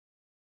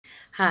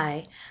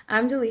Hi,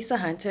 I'm Delisa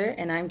Hunter,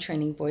 and I'm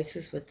training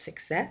voices with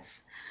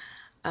success.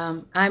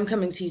 I'm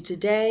coming to you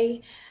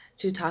today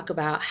to talk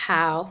about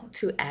how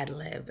to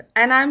ad-lib.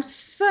 And I'm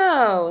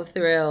so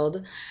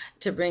thrilled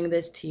to bring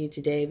this to you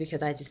today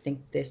because I just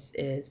think this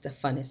is the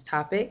funnest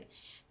topic.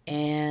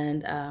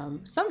 And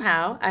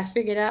somehow I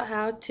figured out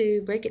how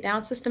to break it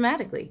down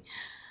systematically.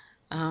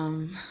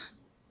 Um,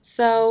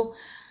 so,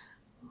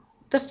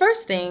 the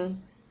first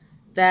thing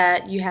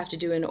that you have to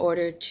do in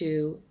order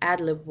to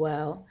ad-lib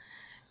well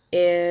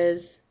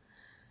is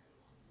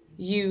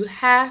you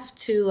have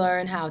to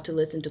learn how to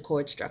listen to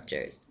chord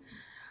structures.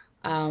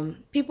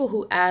 People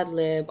who ad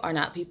lib are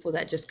not people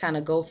that just kind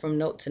of go from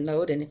note to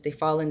note, and if they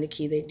fall in the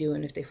key, they do,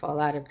 and if they fall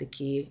out of the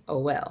key, oh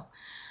well.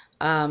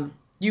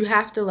 You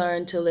have to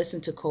learn to listen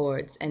to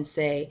chords and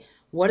say,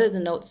 what are the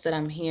notes that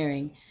I'm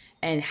hearing,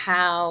 and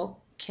how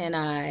can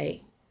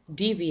I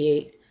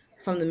deviate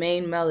from the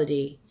main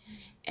melody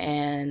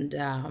and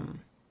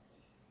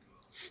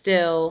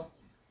still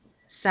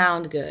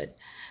sound good.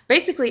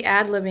 Basically,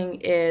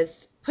 ad-libbing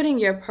is putting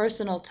your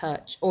personal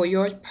touch or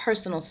your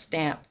personal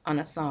stamp on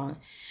a song.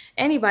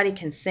 Anybody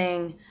can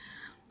sing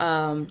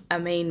a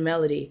main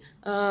melody.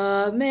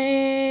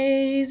 Amazing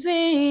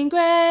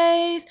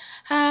grace,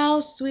 how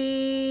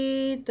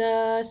sweet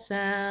the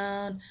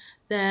sound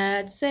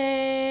that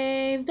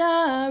saved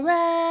a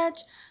wretch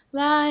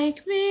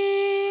like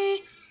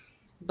me.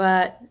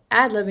 But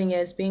ad-libbing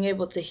is being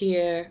able to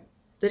hear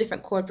the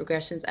different chord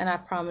progressions, and I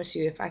promise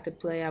you, if I could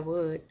play, I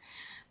would.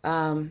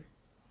 Um,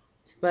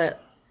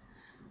 but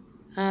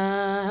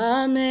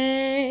amazing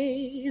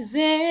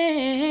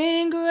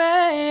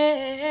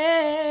grace,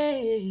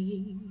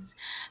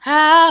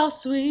 how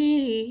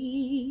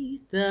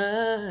sweet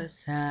the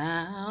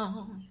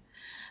sound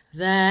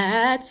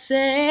that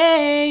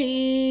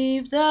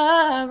saved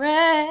a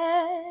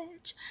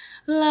wretch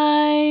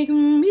like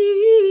me.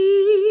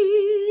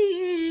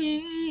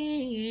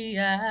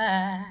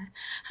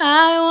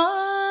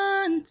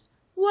 I once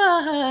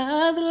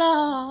was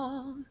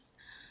lost,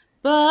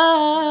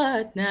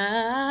 but now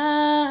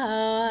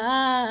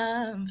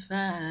I'm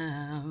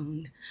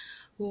found,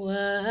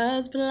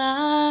 was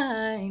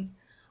blind,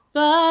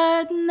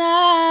 but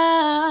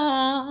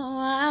now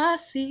I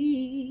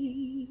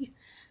see.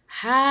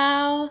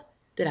 How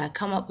did I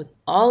come up with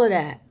all of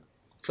that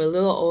for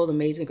little old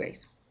Amazing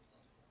Grace?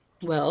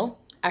 Well,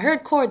 I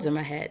heard chords in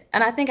my head,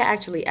 and I think I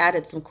actually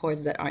added some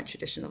chords that aren't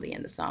traditionally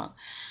in the song.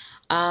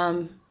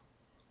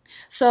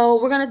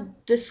 So we're going to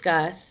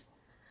discuss,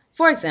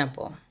 for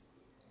example,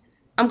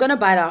 I'm going to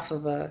bite off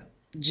of a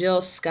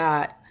Jill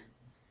Scott.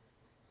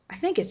 I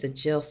think it's a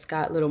Jill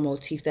Scott little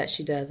motif that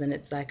she does, and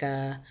it's like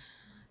the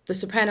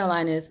soprano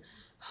line is,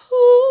 ooh,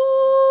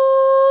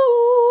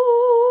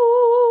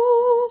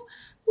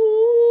 ooh,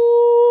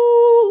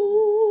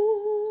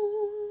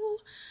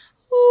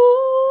 ooh,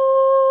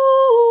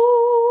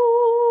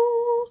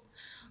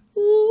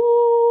 ooh,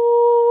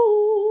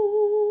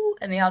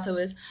 and the alto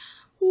is,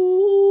 ooh,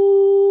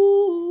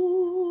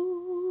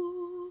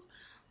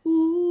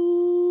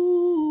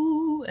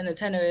 ooh, and the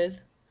tenor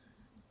is,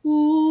 ooh,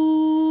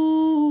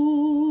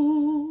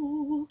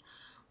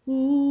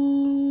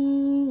 ooh.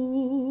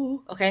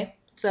 Okay,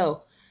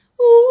 so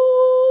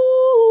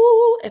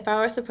ooh, if I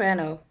were a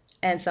soprano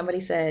and somebody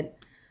said,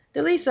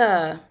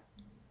 Delisa,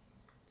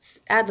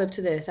 ad lib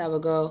to this, I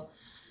would go,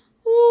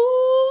 ooh,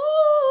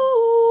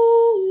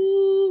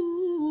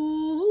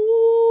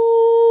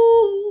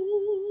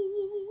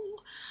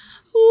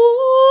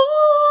 ooh.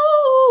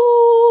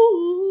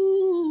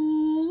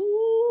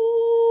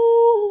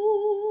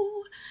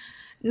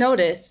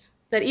 Notice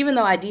that even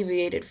though I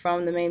deviated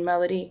from the main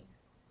melody,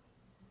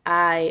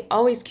 I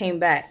always came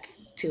back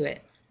to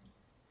it.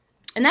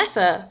 And that's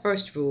a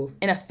first rule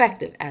in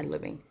effective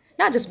ad-libbing,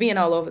 not just being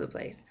all over the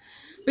place.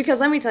 Because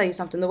let me tell you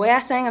something, the way I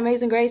sang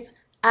Amazing Grace,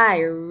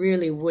 I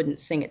really wouldn't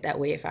sing it that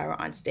way if I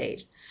were on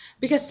stage.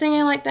 Because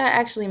singing like that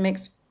actually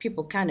makes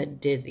people kind of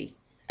dizzy.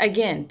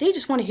 Again, they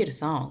just want to hear the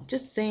song.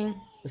 Just sing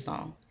the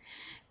song.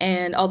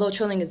 And although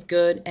trilling is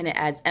good and it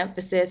adds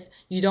emphasis,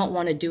 you don't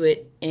want to do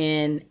it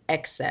in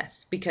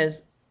excess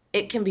because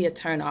it can be a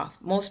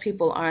turnoff. Most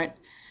people aren't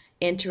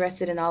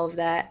interested in all of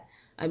that.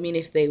 I mean,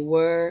 if they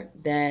were,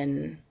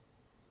 then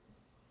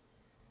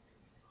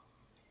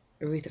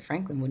Aretha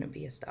Franklin wouldn't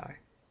be a star.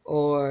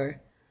 Or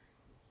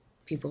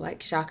people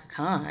like Shaka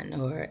Khan,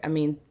 or,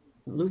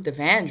 Luther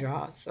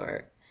Vandross,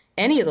 or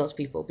any of those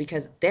people,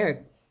 because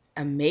they're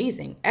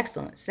amazing,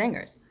 excellent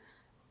singers.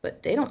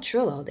 But they don't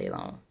trill all day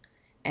long.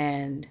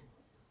 And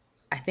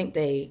I think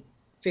they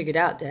figured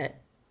out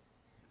that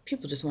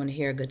people just want to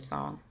hear a good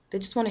song. They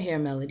just want to hear a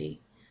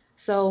melody.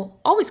 So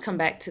always come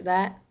back to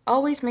that.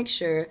 Always make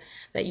sure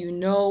that you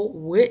know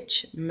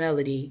which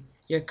melody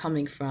you're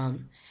coming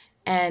from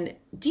and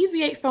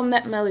deviate from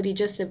that melody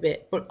just a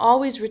bit, but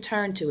always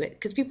return to it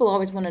because people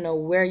always want to know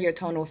where your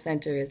tonal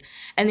center is,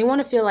 and they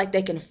want to feel like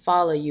they can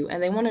follow you,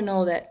 and they want to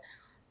know that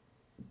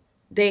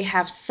they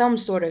have some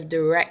sort of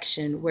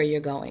direction where you're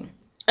going.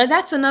 And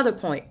that's another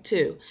point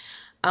too.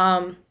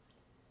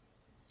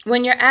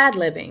 When you're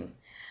ad-libbing,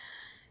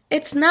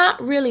 it's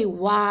not really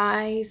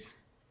wise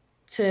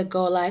to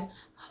go like,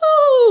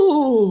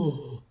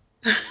 ooh,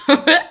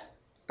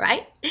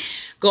 right?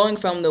 Going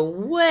from the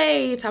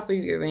way top of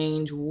your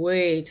range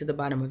way to the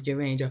bottom of your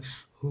range, or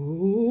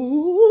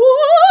ooh,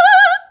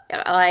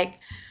 like,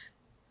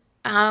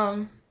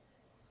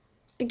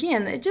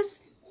 again,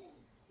 it's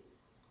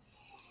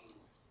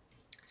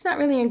not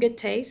really in good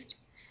taste,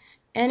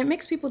 and it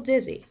makes people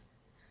dizzy.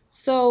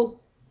 So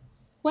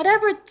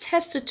whatever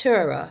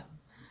tessitura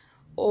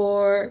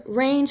or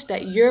range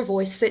that your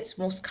voice sits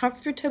most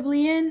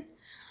comfortably in,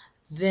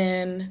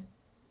 then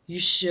you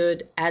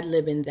should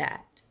ad-lib in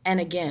that. And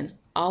again,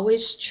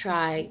 always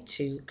try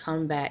to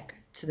come back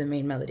to the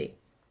main melody.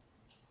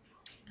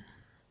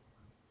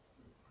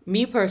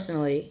 Me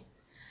personally,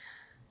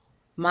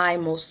 my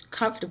most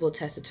comfortable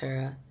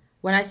tessitura,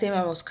 when I say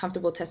my most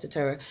comfortable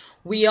tessitura,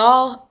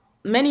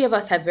 many of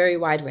us have very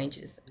wide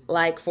ranges.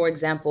 Like, for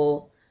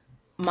example,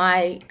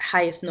 my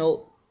highest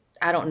note,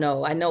 I don't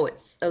know. I know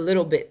it's a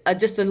little bit,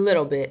 just a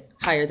little bit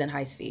higher than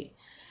high C.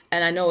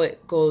 And I know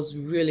it goes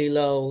really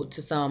low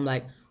to some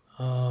like,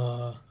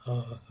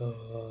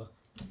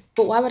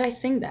 but why would I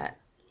sing that?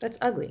 That's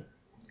ugly.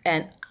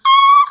 And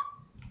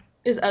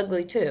is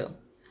ugly too.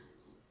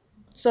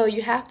 So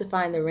you have to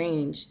find the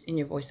range in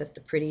your voice that's the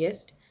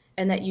prettiest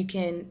and that you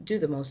can do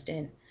the most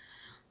in.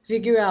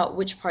 Figure out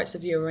which parts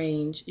of your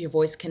range your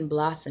voice can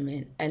blossom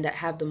in and that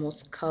have the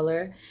most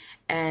color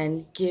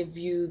and give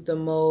you the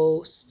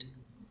most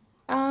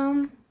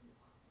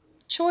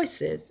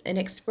choices and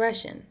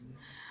expression.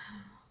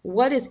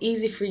 What is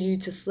easy for you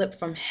to slip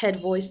from head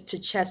voice to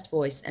chest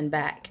voice and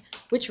back?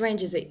 Which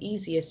range is it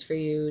easiest for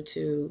you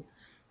to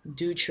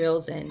do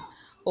trills in?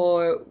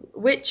 Or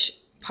which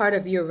part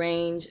of your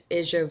range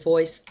is your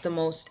voice the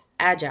most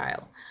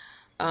agile?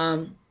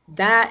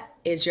 That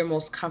is your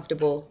most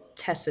comfortable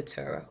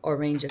tessitura or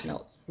range of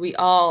notes.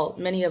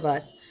 Many of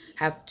us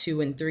have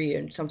 2 and 3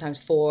 and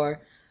sometimes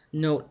 4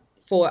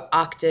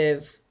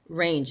 octave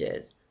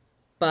ranges,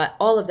 but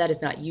all of that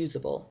is not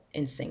usable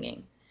in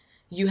singing.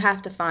 You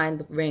have to find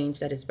the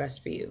range that is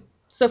best for you.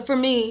 So for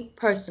me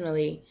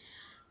personally,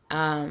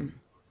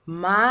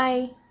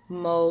 my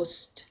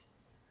most,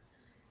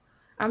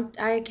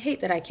 I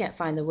hate that I can't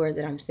find the word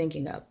that I'm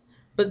thinking of,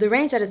 but the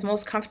range that is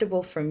most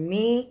comfortable for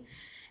me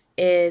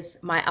is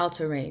my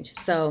alto range.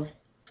 So,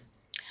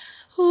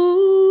 ooh,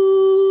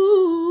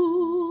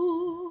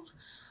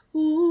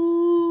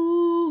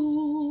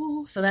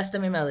 ooh. So that's the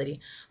main melody.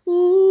 Ooh,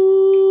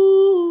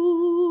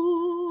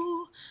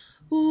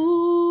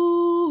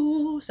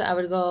 ooh. So I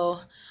would go,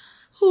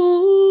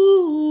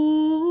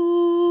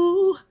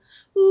 ooh,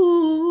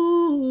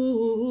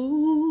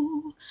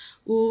 ooh,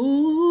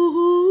 ooh,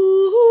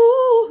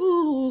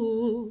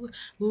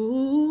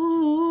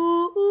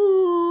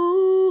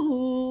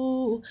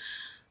 ooh,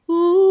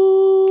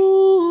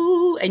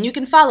 ooh, and you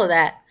can follow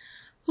that.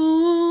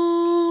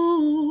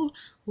 Ooh,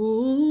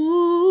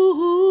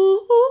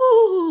 ooh,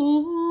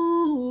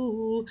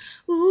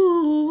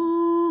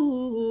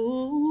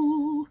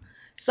 ooh.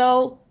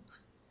 So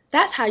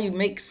that's how you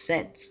make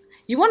sense.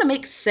 You want to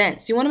make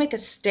sense. You want to make a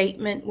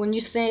statement when you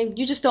sing.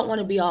 You just don't want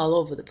to be all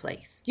over the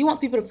place. You want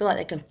people to feel like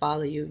they can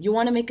follow you. You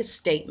want to make a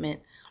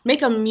statement.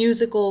 Make a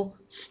musical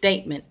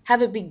statement.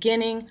 Have a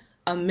beginning,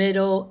 a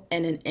middle,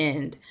 and an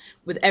end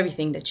with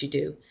everything that you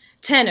do.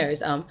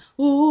 Tenors, ooh,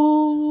 ooh,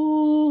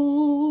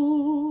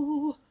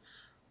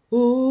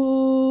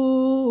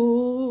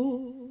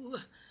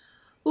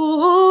 ooh,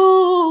 ooh,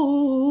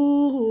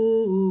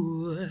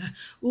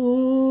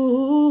 ooh.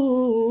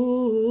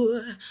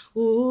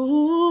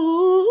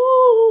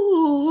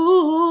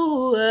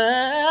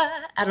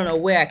 I don't know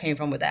where I came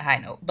from with that high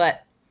note,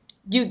 but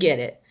you get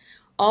it.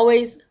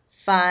 Always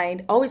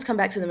come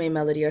back to the main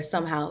melody or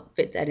somehow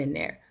fit that in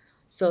there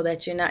so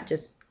that you're not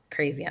just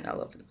crazy and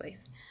all over the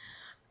place.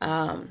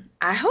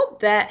 I hope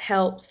that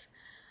helps.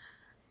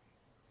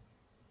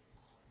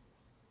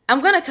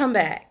 I'm going to come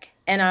back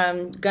and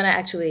I'm going to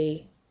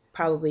actually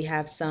probably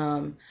have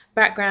some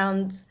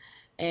backgrounds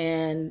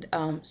and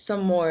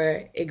some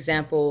more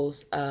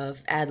examples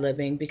of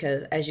ad-libbing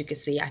because as you can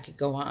see, I could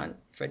go on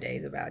for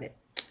days about it.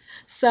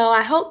 So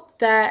I hope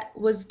that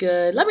was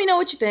good. Let me know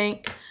what you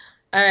think.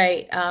 All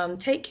right.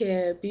 Take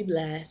care. Be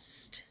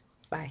blessed.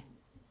 Bye.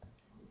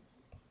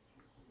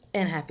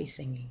 And happy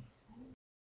singing.